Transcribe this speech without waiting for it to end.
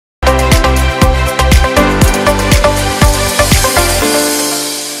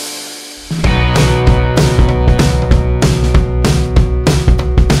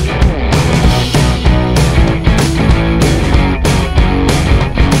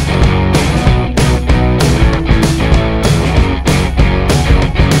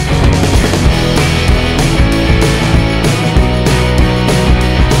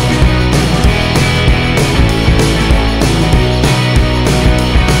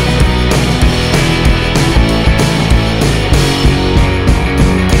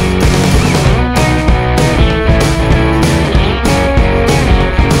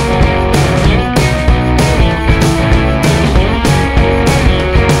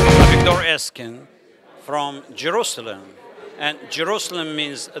Erskine from Jerusalem. And Jerusalem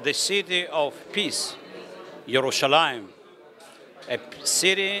means the city of peace, Yerushalayim, a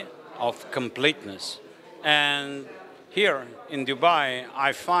city of completeness. And here in Dubai,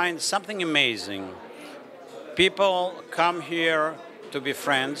 I find something amazing. People come here to be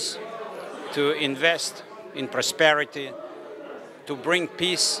friends, to invest in prosperity, to bring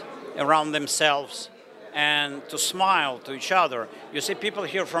peace around themselves, and to smile to each other. You see people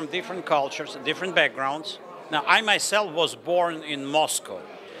here from different cultures, different backgrounds. Now, I myself was born in Moscow,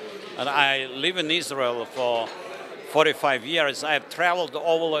 and I live in Israel for 45 years. I have traveled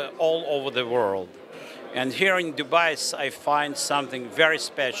all over the world. And here in Dubai, I find something very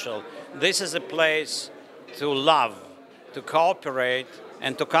special. This is a place to love, to cooperate,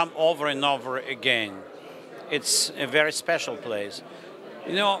 and to come over and over again. It's a very special place.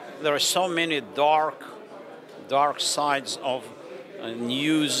 You know, there are so many dark sides of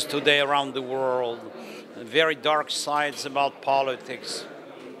news today around the world, very dark sides about politics.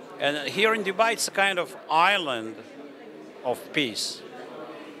 And here in Dubai, it's a kind of island of peace.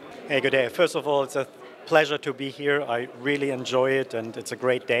 Hey, good day. First of all, it's a pleasure to be here. I really enjoy it, and it's a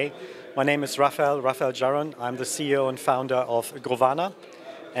great day. My name is Rafael Jaron. I'm the CEO and founder of Grovana.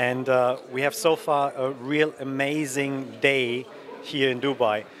 And we have so far a real amazing day here in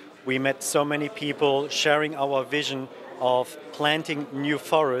Dubai. We met so many people sharing our vision of planting new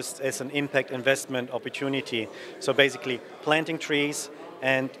forests as an impact investment opportunity. So basically planting trees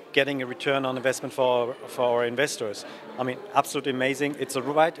and getting a return on investment for our investors. I mean, absolutely amazing. It's the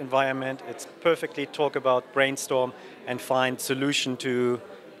right environment. It's perfectly talk about, brainstorm, and find solution to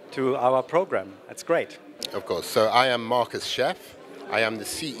our program. That's great. Of course. So I am Marcus Sheff. I am the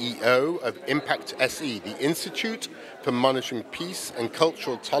CEO of Impact SE, the Institute for Monitoring Peace and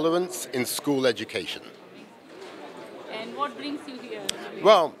Cultural Tolerance in School Education. And what brings you here?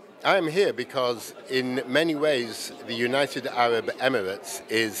 Well, I am here because in many ways the United Arab Emirates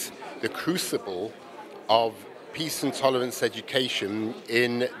is the crucible of peace and tolerance education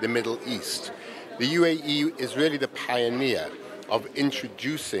in the Middle East. The UAE is really the pioneer of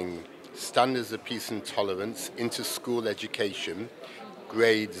introducing standards of peace and tolerance into school education,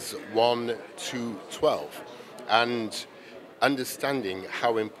 grades 1 to 12, and understanding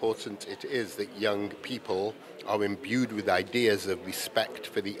how important it is that young people are imbued with ideas of respect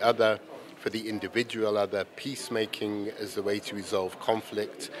for the other, for the individual other, peacemaking as the way to resolve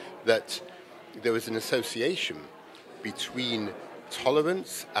conflict, that there is an association between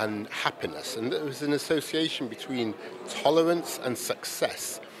tolerance and happiness, and there is an association between tolerance and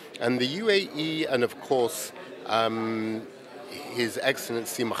success. And the UAE, and of course, His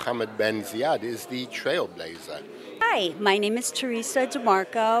Excellency Mohammed bin Zayed is the trailblazer. Hi, my name is Teresa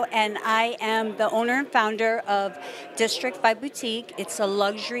DeMarco, and I am the owner and founder of District by Boutique. It's a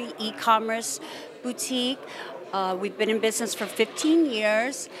luxury e-commerce boutique. We've been in business for 15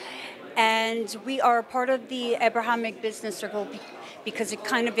 years, and we are part of the Abrahamic business circle because it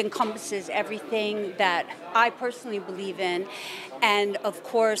kind of encompasses everything that I personally believe in, and of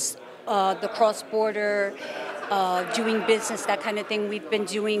course, the cross-border, doing business, that kind of thing. We've been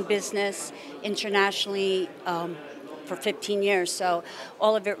doing business internationally for 15 years, so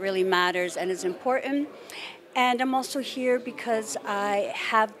all of it really matters and is important. And I'm also here because I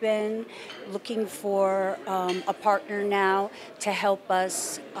have been looking for a partner now to help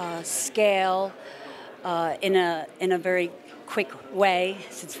us scale in a very quick way,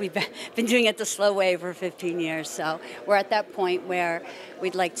 since we've been doing it the slow way for 15 years. So we're at that point where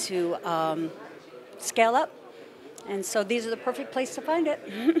we'd like to scale up. And so these are the perfect place to find it.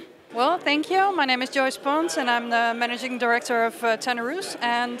 Well, thank you. My name is Joyce Pons, and I'm the managing director of Tenerus.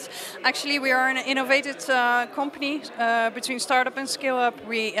 And actually, we are an innovative company between startup and scale up.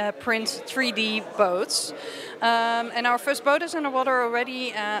 We print 3D boats, and our first boat is in the water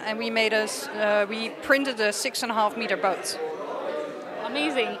already. And we printed a 6.5 meter boat.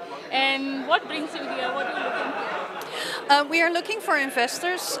 Amazing. And what brings you here? What are you looking for? We are looking for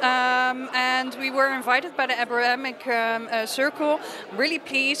investors, and we were invited by the Abrahamic circle. Really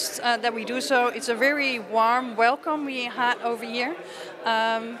pleased that we do so. It's a very warm welcome we had over here,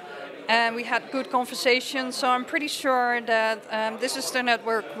 and we had good conversations. So I'm pretty sure that this is the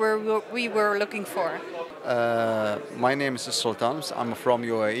network we were looking for. My name is Sultan. I'm from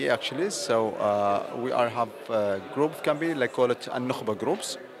UAE actually. So we have a group of company, like call it An-Nukhba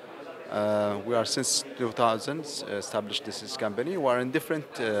Groups. We are since 2000 established this company. We are in different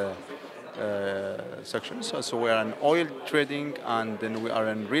sections. So we are in oil trading, and then we are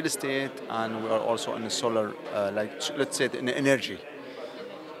in real estate, and we are also in the solar, let's say in energy.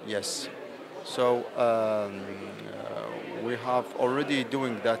 Yes. So we have already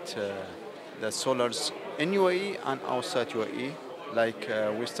doing that the solars in UAE and outside UAE. Like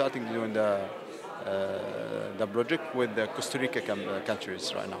we're starting doing the project with the Costa Rica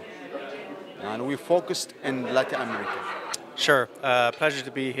countries right now. And we focused in Latin America. Sure, pleasure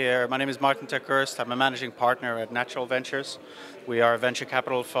to be here. My name is Martin Tekhurst. I'm a managing partner at Natural Ventures. We are a venture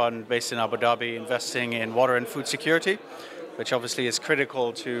capital fund based in Abu Dhabi, investing in water and food security, which obviously is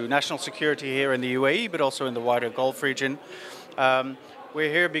critical to national security here in the UAE, but also in the wider Gulf region. We're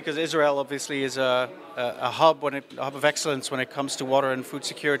here because Israel obviously is a hub of excellence when it comes to water and food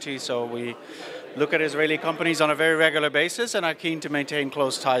security. So we look at Israeli companies on a very regular basis and are keen to maintain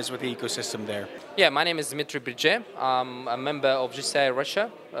close ties with the ecosystem there. Yeah, my name is Dmitry Bridge. I'm a member of GCI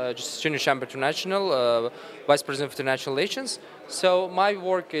Russia, Junior Chamber International, Vice President of International Relations. So my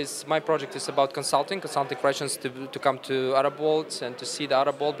project is about consulting Russians to come to Arab world and to see the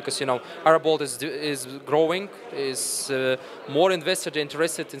Arab world, because Arab world is growing, is more interested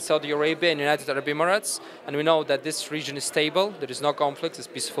in Saudi Arabia and United Arab Emirates, and we know that this region is stable, there is no conflict, it's a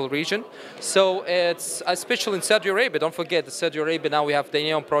peaceful region. So it's especially in Saudi Arabia. Don't forget that Saudi Arabia now we have the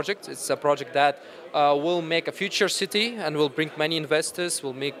NEOM project. It's a project that will make a future city and will bring many investors,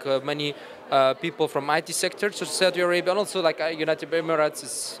 will make many people from IT sector to Saudi Arabia, and also like United Emirates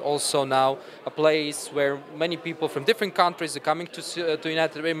is also now a place where many people from different countries are coming to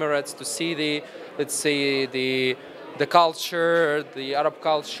United Emirates to see the culture, the Arab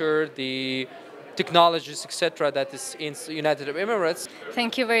culture, the technologies, etc. that is in United Arab Emirates.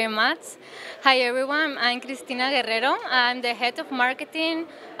 Thank you very much. Hi everyone, I'm Cristina Guerrero. I'm the head of marketing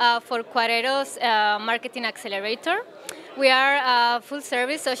for Cuarero's Marketing Accelerator. We are a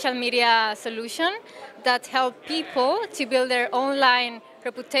full-service social media solution that help people to build their online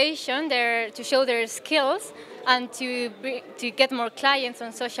reputation, to show their skills, and to get more clients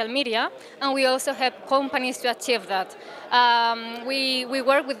on social media. And we also help companies to achieve that. We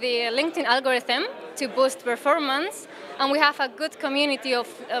work with the LinkedIn algorithm to boost performance, and we have a good community of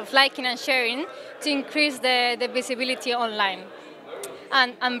liking and sharing to increase the visibility online.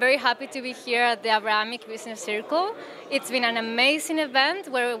 And I'm very happy to be here at the Abrahamic Business Circle. It's been an amazing event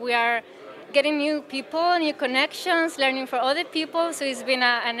where we are getting new people, new connections, learning from other people. So it's been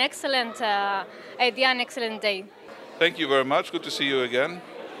an excellent idea, an excellent day. Thank you very much. Good to see you again.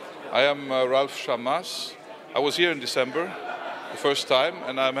 I am Ralph Shamas. I was here in December, the first time,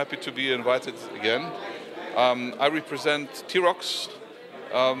 and I'm happy to be invited again. I represent T-Rox.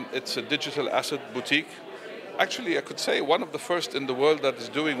 It's a digital asset boutique. Actually, I could say one of the first in the world that is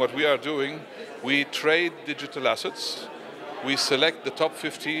doing what we are doing. We trade digital assets. We select the top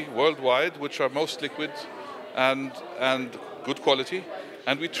 50 worldwide, which are most liquid and good quality,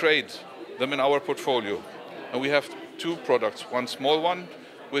 and we trade them in our portfolio. And we have two products, one small one,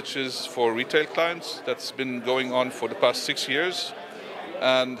 which is for retail clients, that's been going on for the past 6 years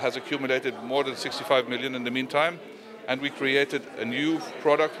and has accumulated more than 65 million in the meantime. And we created a new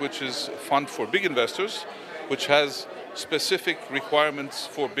product, which is a fund for big investors, which has specific requirements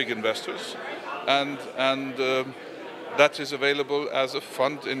for big investors, and that is available as a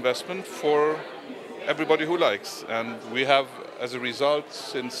fund investment for everybody who likes. And we have, as a result,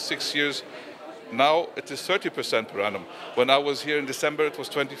 since 6 years, now it is 30% per annum. When I was here in December, it was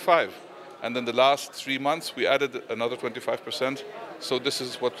 25%. And then the last 3 months, we added another 25%. So this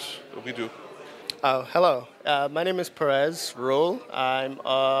is what we do. Hello, my name is Perez Roll. I'm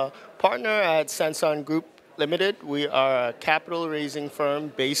a partner at Sanson Group Limited. We are a capital raising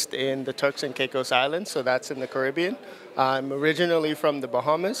firm based in the Turks and Caicos Islands, so that's in the Caribbean. I'm originally from the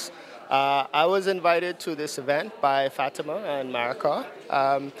Bahamas. I was invited to this event by Fatima and Marika,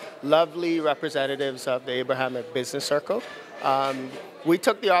 lovely representatives of the Abrahamic Business Circle. We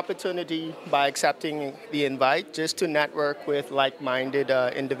took the opportunity by accepting the invite just to network with like-minded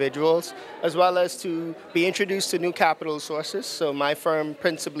individuals, as well as to be introduced to new capital sources. So my firm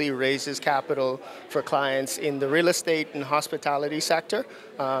principally raises capital for clients in the real estate and hospitality sector.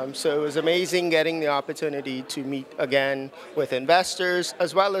 So it was amazing getting the opportunity to meet again with investors,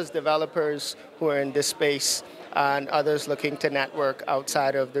 as well as developers who are in this space and others looking to network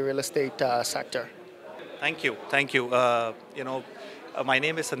outside of the real estate sector. Thank you. Thank you. My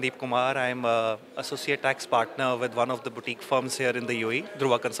name is Sandeep Kumar. I'm an associate tax partner with one of the boutique firms here in the UAE,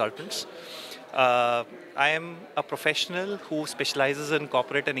 Dhruva Consultants. I am a professional who specializes in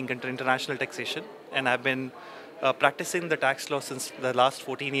corporate and international taxation, and I've been practicing the tax law since the last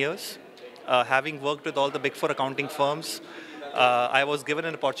 14 years. Having worked with all the big four accounting firms, I was given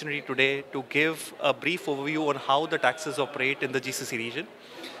an opportunity today to give a brief overview on how the taxes operate in the GCC region,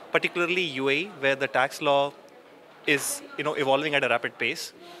 particularly UAE, where the tax law is evolving at a rapid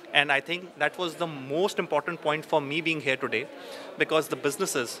pace. And I think that was the most important point for me being here today, because the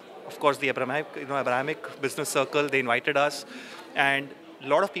businesses of course, the Abrahamic business circle, they invited us. And a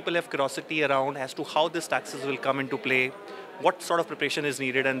lot of people have curiosity around as to how these taxes will come into play, what sort of preparation is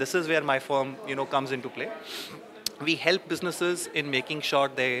needed, and this is where my firm, comes into play. We help businesses in making sure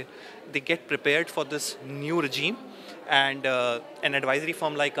they get prepared for this new regime, and an advisory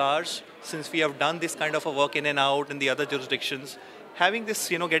firm like ours, since we have done this kind of a work in and out in the other jurisdictions, having this,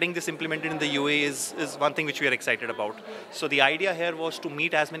 getting this implemented in the UAE is one thing which we are excited about. So the idea here was to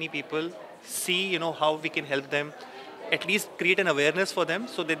meet as many people, see, how we can help them, at least create an awareness for them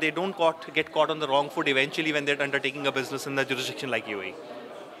so that they don't get caught on the wrong foot eventually when they're undertaking a business in a jurisdiction like UAE.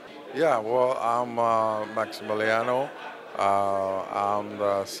 Yeah, well, I'm Maximiliano. I'm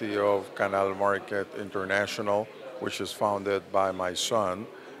the CEO of Canal Market International, which is founded by my son,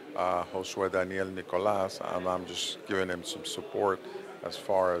 Josue Daniel Nicolas, and I'm just giving him some support as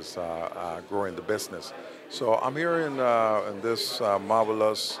far as growing the business. So I'm here in this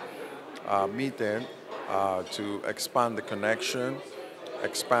marvelous meeting to expand the connection,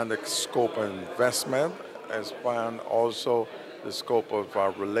 expand the scope of investment, expand also the scope of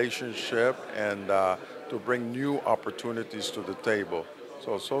our relationship, and to bring new opportunities to the table.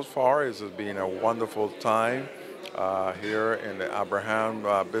 So far it has been a wonderful time here in the Abraham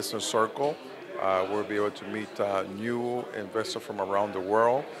Business Circle. We'll be able to meet new investors from around the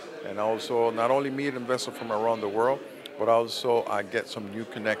world, and also not only meet investors from around the world, but also get some new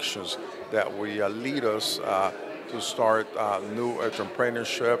connections that will lead us to start new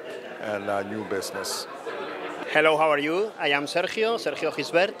entrepreneurship and new business. Hello, how are you? I am Sergio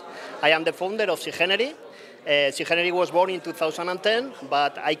Gisbert. I am the founder of Sigenery. Sigenery was born in 2010,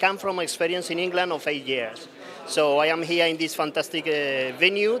 but I come from experience in England of 8 years. So I am here in this fantastic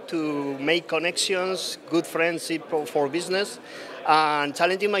venue to make connections, good friendship for business, and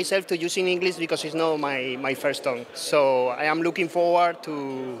challenging myself to using English because it's not my first tongue. So I am looking forward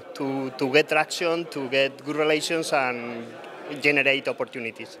to get traction, to get good relations, and generate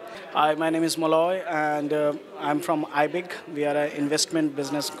opportunities. Hi, my name is Molloy, and I'm from IBIG. We are an investment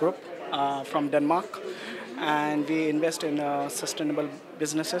business group from Denmark, and we invest in sustainable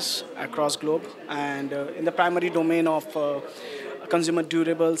businesses across globe, and in the primary domain of consumer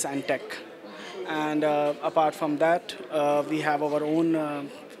durables and tech. And apart from that, we have our own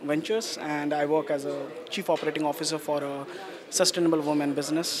ventures, and I work as a chief operating officer for a sustainable women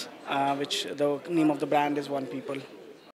business, which the name of the brand is One People.